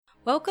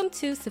Welcome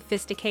to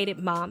Sophisticated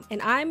Mom,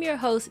 and I'm your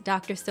host,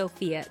 Dr.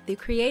 Sophia, the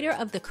creator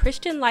of the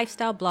Christian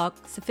lifestyle blog,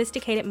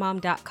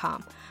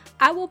 sophisticatedmom.com.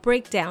 I will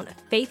break down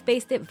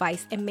faith-based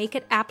advice and make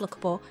it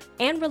applicable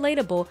and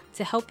relatable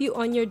to help you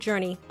on your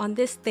journey on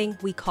this thing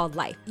we call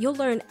life. You'll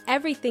learn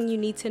everything you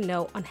need to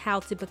know on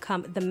how to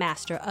become the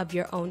master of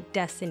your own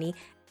destiny.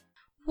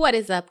 What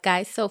is up,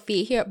 guys?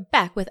 Sophia here,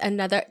 back with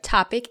another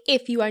topic.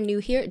 If you are new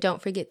here,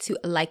 don't forget to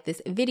like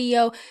this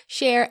video,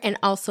 share, and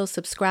also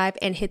subscribe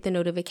and hit the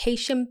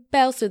notification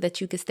bell so that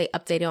you can stay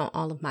updated on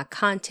all of my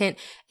content.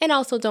 And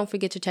also don't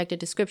forget to check the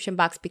description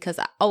box because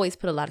I always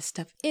put a lot of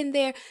stuff in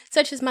there,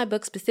 such as my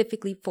book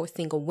specifically for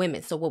single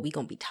women. So what we're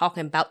going to be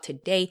talking about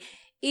today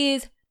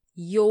is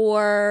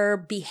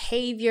your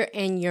behavior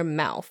and your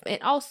mouth.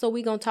 And also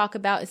we're going to talk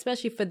about,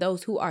 especially for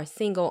those who are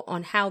single,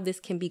 on how this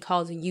can be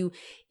causing you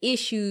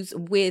issues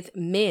with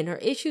men or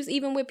issues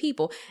even with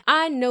people.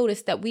 I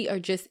noticed that we are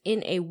just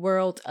in a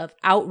world of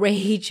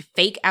outrage,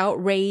 fake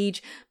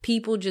outrage.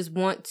 People just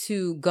want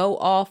to go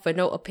off for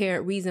no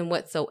apparent reason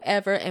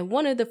whatsoever. And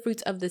one of the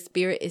fruits of the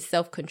spirit is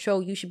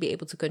self-control. You should be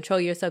able to control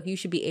yourself. You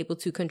should be able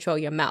to control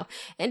your mouth.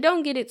 And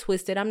don't get it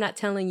twisted. I'm not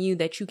telling you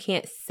that you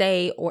can't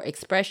say or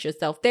express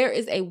yourself. There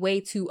is a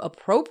way to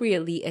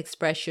appropriately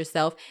express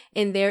yourself,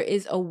 and there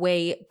is a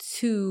way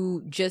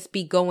to just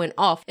be going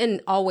off and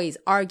always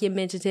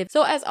argumentative.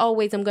 So as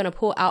always, I'm going to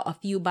pull out a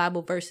few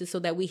Bible verses so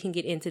that we can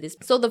get into this.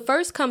 So the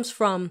first comes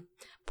from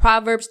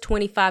Proverbs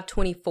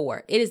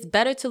 25:24. It is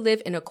better to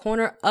live in a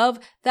corner of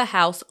the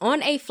house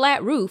on a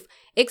flat roof,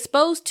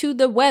 exposed to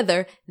the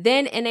weather,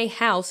 than in a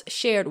house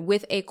shared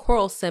with a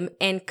quarrelsome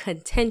and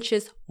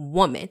contentious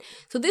woman.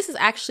 So this is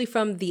actually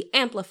from the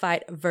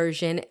Amplified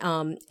version.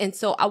 And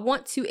so I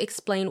want to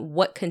explain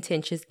what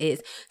contentious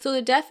is. So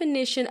the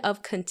definition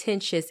of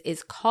contentious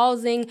is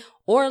causing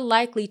or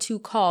likely to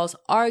cause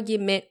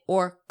argument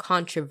or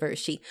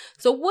controversy.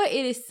 So what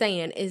it is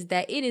saying is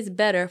that it is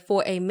better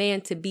for a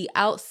man to be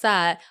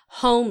outside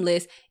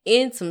homeless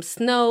in some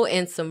snow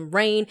and some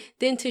rain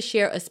than to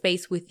share a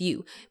space with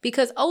you.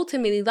 Because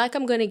ultimately, like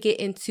I'm going to get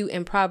into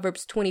in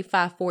Proverbs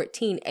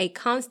 25:14, a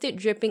constant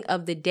dripping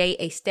of the day,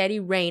 a steady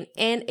rain,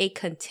 and a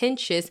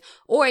contentious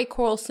or a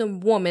quarrelsome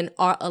woman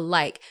are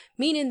alike.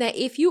 Meaning that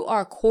if you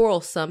are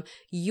quarrelsome,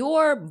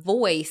 your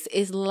voice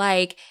is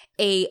like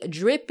a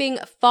dripping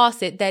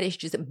faucet that is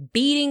just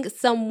beating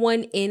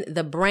someone in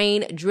the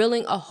brain,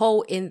 drilling a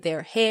hole in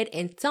their head.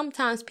 And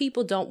sometimes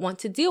people don't want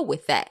to deal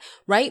with that,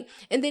 right?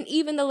 And then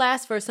even the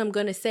last verse I'm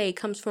going to say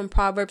comes from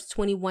Proverbs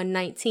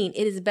 21:19.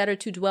 It is better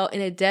to dwell in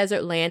a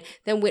desert land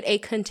than with a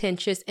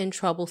contentious and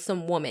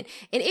troublesome woman.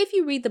 And if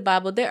you read the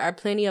Bible, there are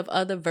plenty of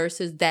other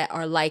verses that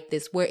are like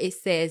this, where it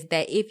says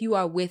that if you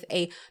are with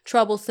a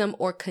troublesome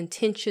or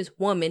contentious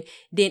woman,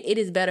 then it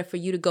is better for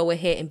you to go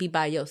ahead and be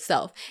by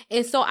yourself.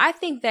 And so I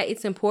think that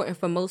it's important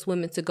for most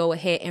women to go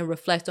ahead and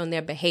reflect on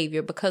their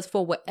behavior, because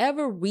for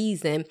whatever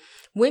reason,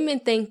 women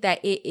think that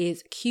it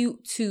is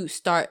cute to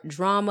start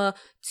drama,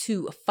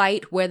 to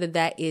fight, whether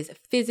that is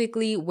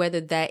physically,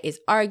 whether that is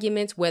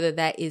arguments, whether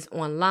that is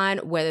online,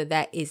 whether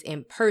that is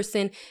in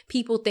person.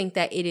 People think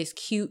that it is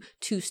cute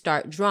to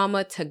start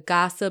drama, to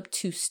gossip,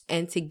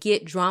 and to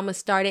get drama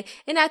started.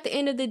 And at the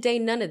end of the day,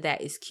 none of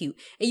that is cute.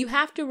 And you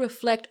have to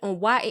reflect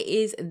on why it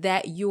is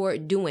that you're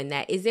doing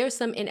that. Is there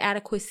some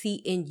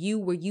inadequacy in you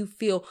where you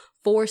feel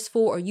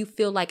forceful, or you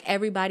feel like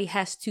everybody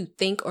has to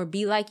think or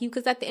be like you?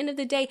 Because at the end of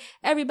the day,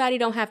 everybody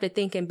don't have to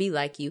think and be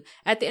like you.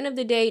 At the end of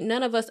the day,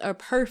 none of us are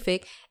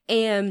perfect,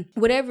 and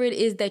whatever it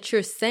is that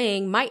you're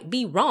saying might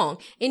be wrong.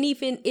 And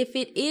even if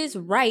it is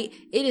right,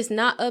 it is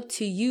not up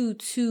to you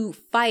to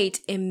fight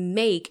and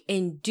make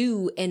and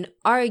do and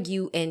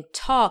argue and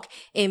talk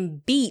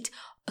and beat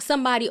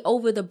somebody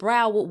over the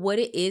brow with what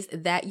it is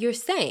that you're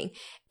saying.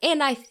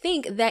 And I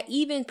think that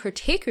even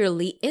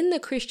particularly in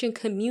the Christian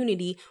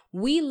community,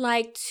 we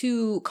like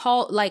to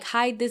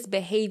hide this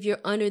behavior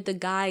under the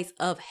guise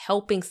of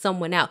helping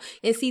someone out.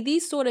 And see,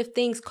 these sort of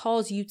things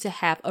cause you to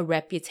have a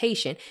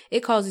reputation. It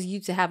causes you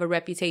to have a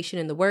reputation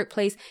in the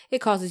workplace. It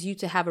causes you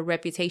to have a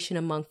reputation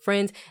among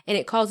friends, and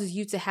it causes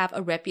you to have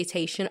a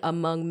reputation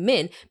among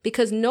men,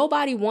 because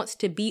nobody wants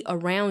to be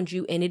around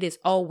you, and it is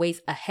always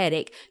a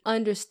headache.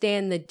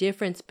 Understand the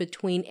difference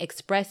between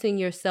expressing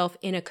yourself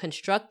in a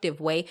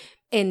constructive way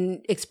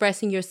and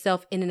expressing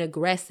yourself in an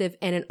aggressive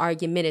and an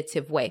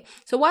argumentative way.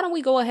 So why don't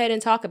we go ahead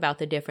and talk about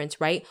the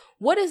difference, right?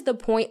 What is the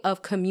point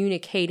of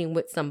communicating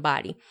with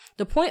somebody?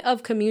 The point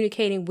of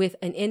communicating with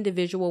an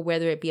individual,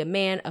 whether it be a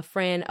man, a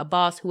friend, a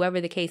boss,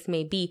 whoever the case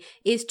may be,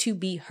 is to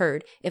be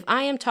heard. If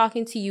I am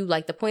talking to you,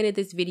 like the point of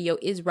this video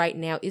is right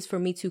now, is for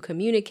me to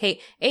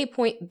communicate a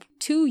point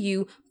to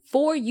you,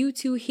 for you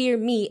to hear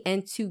me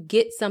and to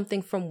get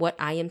something from what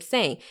I am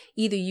saying.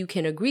 Either you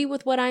can agree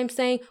with what I'm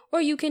saying or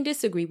you can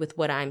disagree with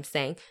what I'm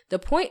saying. The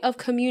point of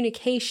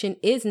communication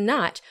is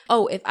not,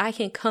 oh, if I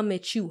can come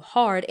at you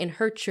hard and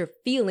hurt your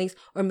feelings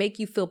or make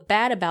you feel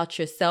bad about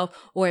yourself,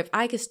 or if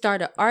I can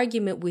start an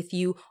argument with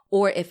you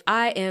or if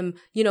I am,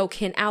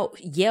 can out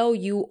yell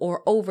you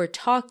or over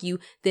talk you,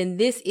 then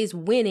this is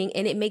winning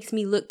and it makes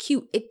me look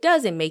cute. It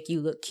doesn't make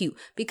you look cute,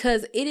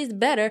 because it is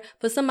better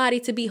for somebody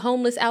to be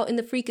homeless out in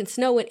the freaking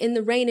snow and in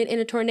the rain and in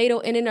a tornado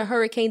and in a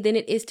hurricane than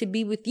it is to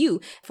be with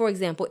you. For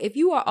example, if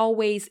you are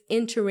always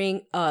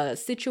entering a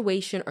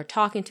situation or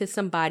talking to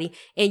somebody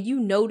and you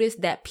notice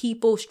that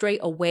people stray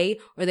away,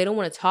 or they don't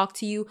want to talk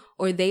to you,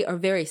 or they are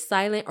very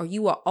silent, or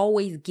you are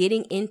always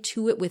getting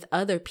into it with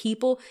other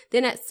people,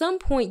 then at some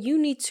point you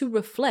need to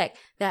reflect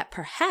that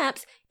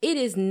perhaps it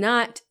is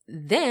not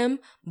them,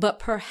 but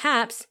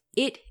perhaps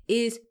it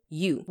is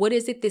you. What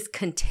is it? This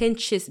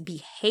contentious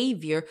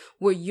behavior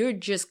where you're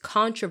just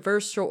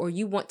controversial, or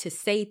you want to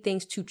say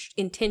things to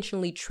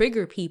intentionally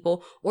trigger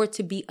people, or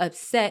to be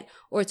upset,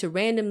 or to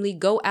randomly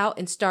go out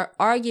and start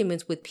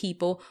arguments with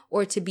people,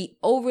 or to be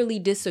overly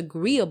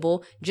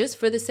disagreeable just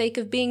for the sake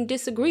of being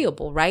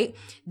disagreeable, right?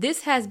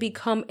 This has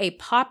become a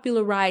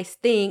popularized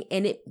thing,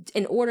 and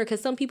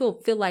because some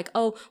people feel like,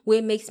 oh, well,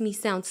 it makes me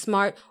sound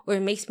smart, or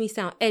it makes me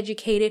sound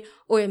educated,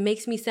 or it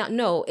makes me sound,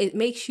 no, it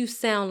makes you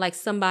sound like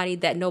somebody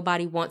that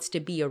nobody wants to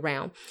be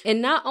around.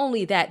 And not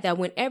only that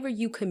whenever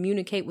you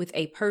communicate with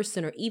a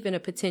person or even a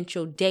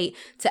potential date,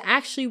 to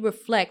actually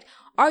reflect,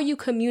 are you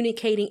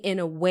communicating in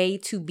a way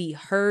to be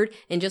heard?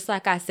 And just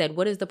like I said,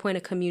 what is the point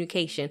of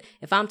communication?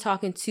 If I'm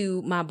talking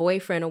to my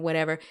boyfriend or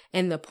whatever,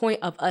 and the point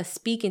of us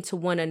speaking to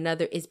one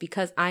another is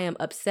because I am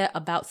upset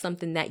about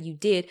something that you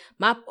did,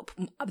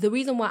 the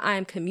reason why I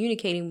am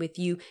communicating with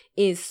you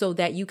is so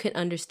that you can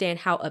understand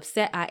how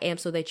upset I am,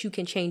 so that you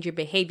can change your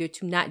behavior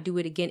to not do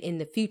it again in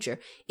the future.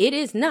 It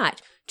is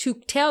not to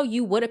tell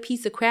you what a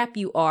piece of crap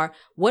you are,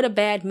 what a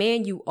bad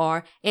man you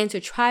are, and to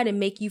try to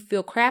make you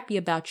feel crappy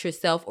about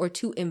yourself, or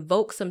to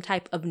invoke some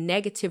type of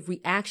negative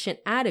reaction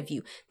out of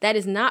you. That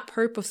is not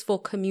purposeful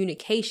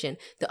communication.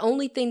 The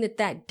only thing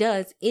that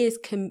does is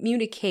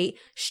communicate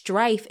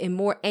strife and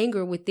more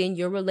anger within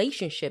your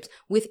relationships,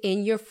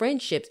 within your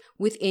friendships,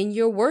 within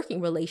your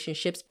working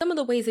relationships. Some of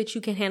the ways that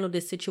you can handle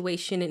this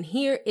situation, and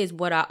here is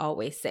what I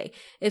always say.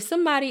 If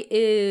somebody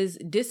is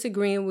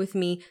disagreeing with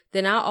me,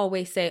 then I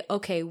always say,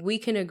 okay, we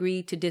can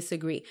agree to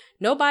disagree.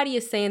 Nobody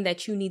is saying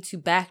that you need to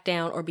back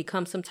down or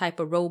become some type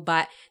of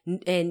robot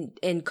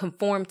and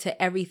conform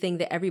to everything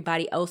that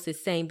everybody else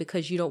is saying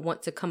because you don't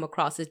want to come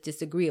across as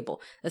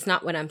disagreeable. That's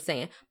not what I'm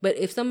saying. But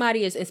if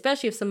somebody is,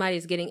 especially if somebody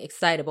is getting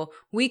excitable,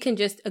 we can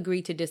just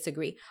agree to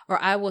disagree.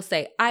 Or I will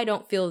say, I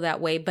don't feel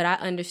that way, but I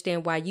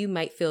understand why you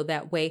might feel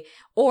that way.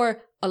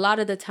 Or a lot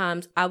of the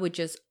times I would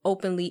just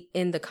openly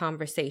end the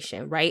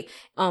conversation, right?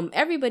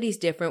 Everybody's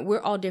different. We're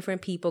all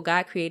different people.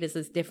 God created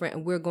us different,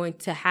 and we're going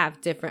to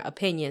have different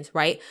opinions,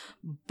 right?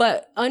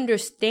 But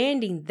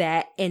understanding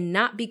that and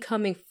not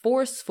becoming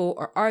forceful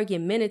or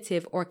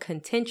argumentative or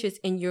contentious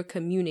in your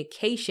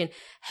communication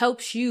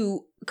helps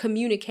you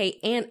communicate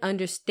and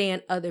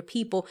understand other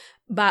people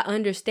by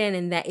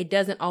understanding that it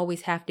doesn't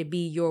always have to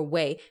be your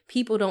way.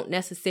 People don't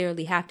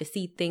necessarily have to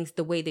see things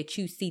the way that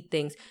you see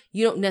things.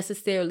 You don't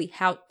necessarily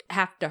have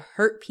to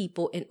hurt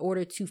people in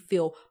order to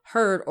feel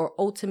heard, or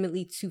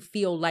ultimately to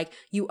feel like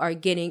you are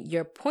getting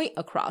your point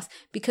across,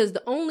 because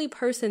the only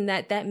person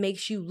that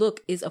makes you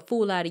look is a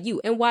fool out of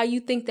you. And while you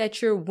think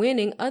that you're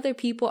winning, other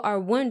people are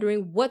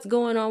wondering what's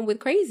going on with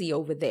crazy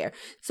over there.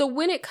 So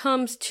when it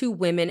comes to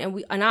women,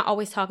 and I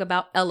always talk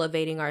about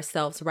elevating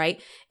ourselves,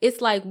 right?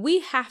 It's like we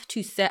have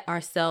to set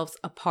ourselves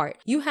apart.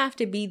 You have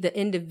to be the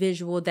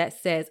individual that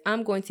says,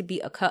 I'm going to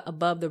be a cut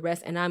above the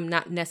rest, and I'm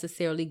not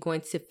necessarily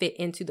going to fit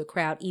into the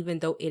crowd, even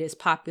though it is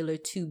popular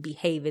to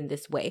behave in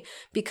this way.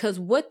 Because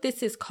what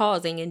this is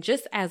causing, and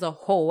just as a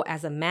whole,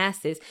 as a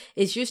masses,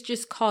 is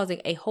just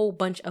causing a whole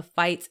bunch of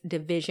fights,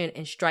 division,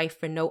 and strife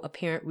for no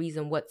apparent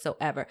reason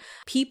whatsoever.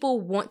 People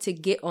want to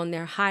get on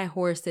their high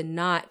horse and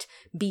not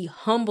be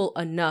humble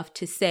enough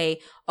to say,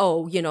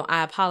 oh,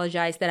 I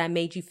apologize that I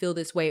made you feel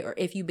this way. Or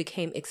if you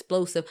became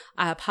explosive,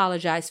 I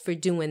apologize for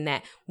doing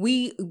that.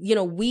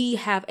 We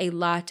have a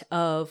lot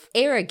of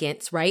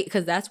arrogance, right?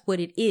 Because that's what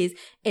it is.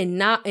 And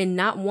not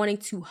wanting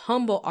to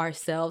humble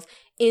ourselves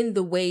in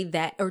the way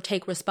that, or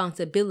take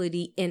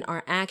responsibility in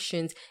our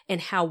actions and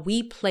how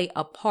we play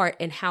a part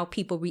and how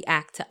people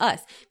react to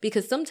us.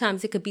 Because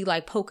sometimes it could be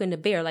like poking the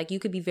bear. Like you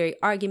could be very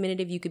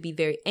argumentative, you could be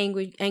very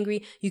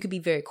angry, you could be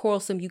very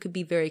quarrelsome, you could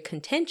be very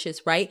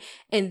contentious, right?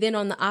 And then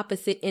on the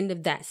opposite end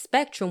of that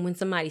spectrum, when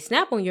somebody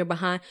snap on your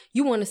behind,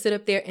 you want to sit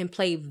up there and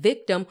play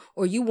victim,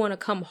 or you want to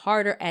come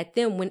harder at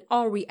them, when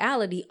all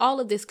reality, all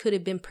of this could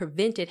have been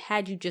prevented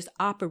had you just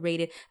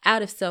operated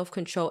out of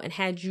self-control and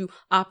had you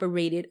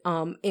operated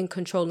in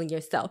controlling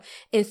yourself.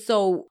 And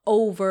so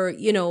over,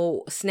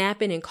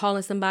 snapping and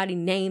calling somebody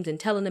names and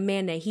telling a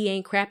man that he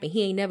ain't crap and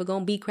he ain't never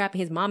gonna be crap and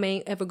his mama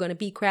ain't ever gonna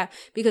be crap,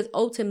 because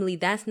ultimately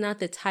that's not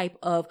the type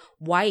of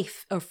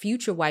wife or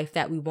future wife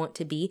that we want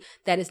to be.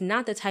 That is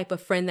not the type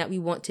of friend that we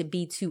want to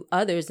be to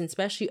others, and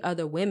especially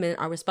other women.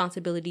 Our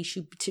responsibility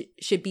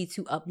should be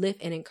to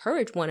uplift and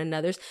encourage one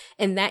another.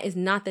 And that is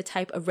not the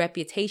type of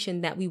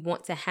reputation that we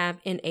want to have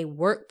in a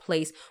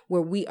workplace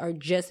where we are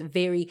just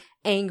very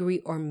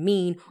angry or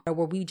mean, or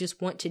where we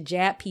just want to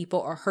jab people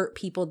or hurt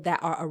people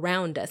that are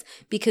around us.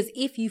 Because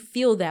if you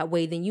feel that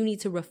way, then you need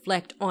to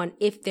reflect on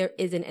if there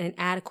is an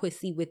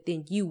inadequacy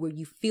within you where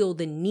you feel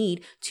the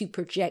need to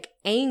project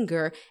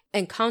anger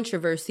and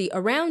controversy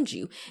around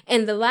you.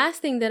 And the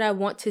last thing that I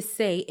want to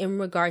say in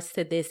regards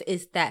to this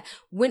is that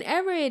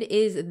whenever it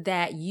is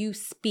that you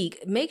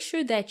speak, make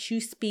sure that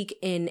you speak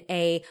in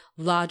a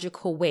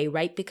logical way,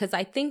 right? Because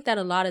I think that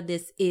a lot of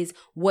this is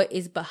what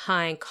is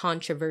behind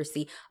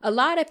controversy. A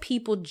lot of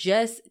people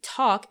just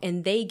talk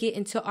and they get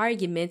into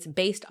arguments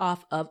based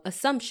off of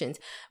assumptions.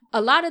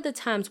 A lot of the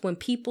times when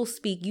people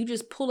speak, you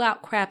just pull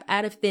out crap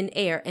out of thin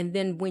air. And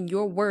then when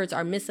your words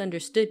are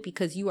misunderstood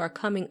because you are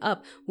coming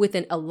up with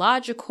an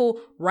illogical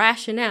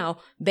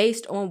rationale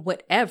based on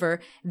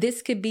whatever,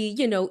 this could be,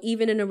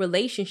 even in a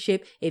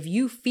relationship, if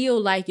you feel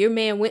like your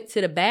man went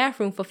to the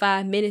bathroom for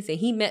 5 minutes and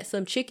he met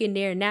some chick in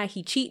there and now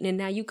he cheating, and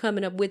now you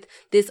coming up with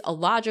this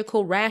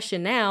illogical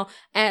rationale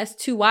as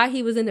to why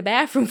he was in the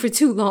bathroom for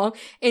too long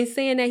and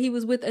saying that he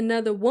was with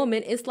another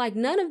woman. It's like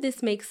none of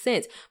this makes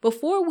sense.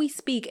 Before we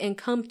speak and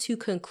come to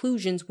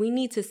conclusions, we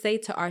need to say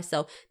to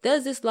ourselves,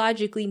 does this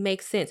logically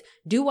make sense?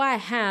 Do I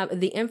have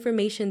the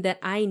information that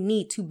I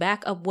need to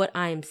back up what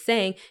I am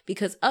saying?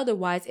 Because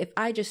otherwise, if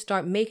I just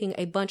start making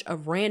a bunch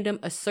of random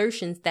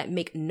assertions that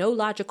make no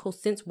logical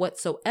sense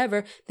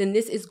whatsoever, then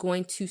this is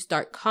going to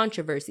start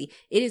controversy.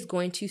 It is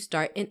going to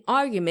start an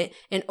argument.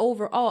 And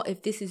overall,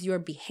 if this is your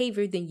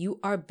behavior, then you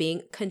are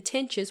being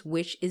contentious,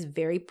 which is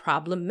very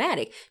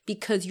problematic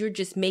because you're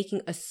just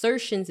making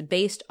assertions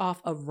based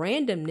off of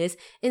randomness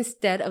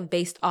instead of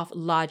based off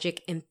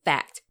logic and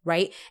fact,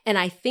 right? And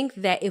I think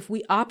that if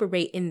we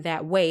operate in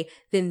that way,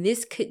 then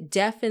this could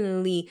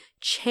definitely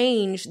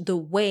change the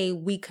way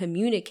we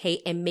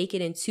communicate and make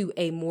it into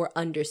a more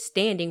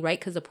understanding, right?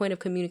 Because the point of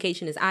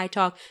communication is I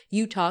talk,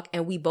 you talk,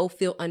 and we both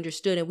feel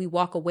understood and we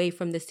walk away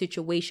from the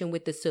situation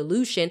with the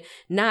solution,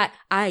 not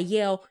I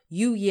yell,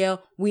 you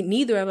yell,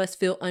 neither of us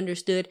feel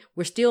understood.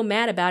 We're still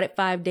mad about it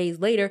 5 days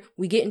later.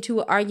 We get into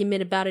an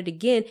argument about it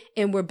again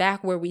and we're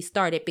back where we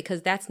started,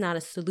 because that's not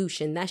a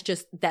solution. That's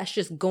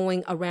just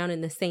going around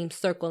in the same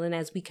circle. And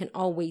as we can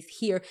always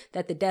hear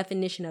that the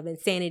definition of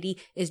insanity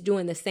is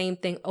doing the same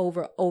thing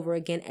over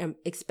again and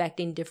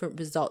expecting different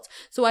results.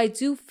 So I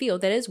do feel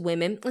that as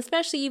women,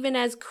 especially even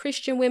as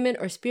Christian women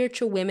or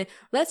spiritual women,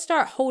 let's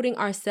start holding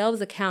ourselves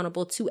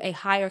accountable to a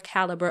higher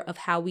caliber of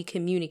how we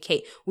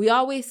communicate. We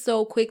always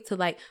so quick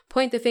to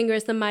point the finger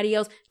at somebody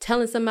else,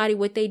 telling somebody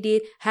what they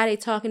did, how they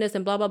talking to us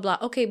and blah, blah, blah.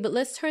 Okay, but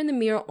let's turn the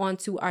mirror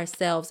onto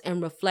ourselves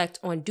and reflect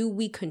on, do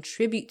we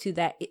contribute to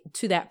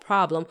that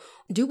problem?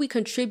 Do we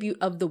contribute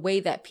of the way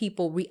that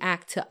people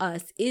react to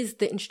us? Is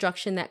the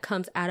instruction that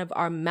comes out of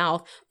our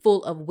mouth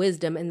full of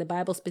wisdom? And the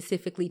Bible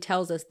specifically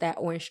tells us that,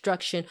 or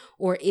instruction,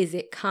 or is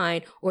it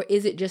kind, or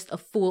is it just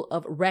full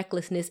of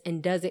recklessness?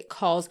 And does it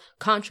cause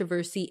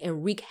controversy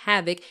and wreak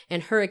havoc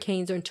and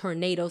hurricanes and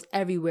tornadoes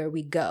everywhere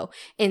we go?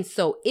 And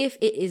so if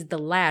it is the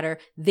latter,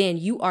 then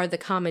you are the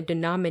common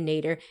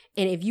denominator.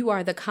 And if you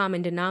are the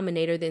common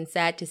denominator, then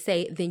sad to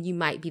say, then you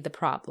might be the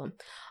problem.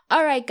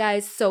 All right,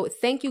 guys. So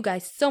thank you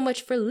guys so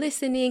much for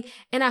listening.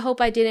 And I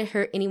hope I didn't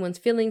hurt anyone's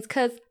feelings,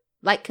 because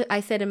like I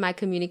said in my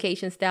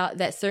communication style,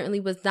 that certainly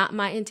was not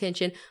my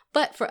intention,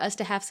 but for us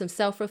to have some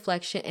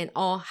self-reflection and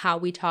all how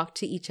we talk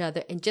to each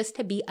other and just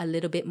to be a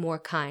little bit more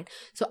kind.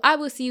 So I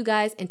will see you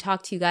guys and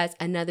talk to you guys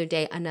another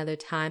day, another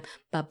time.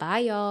 Bye-bye,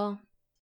 y'all.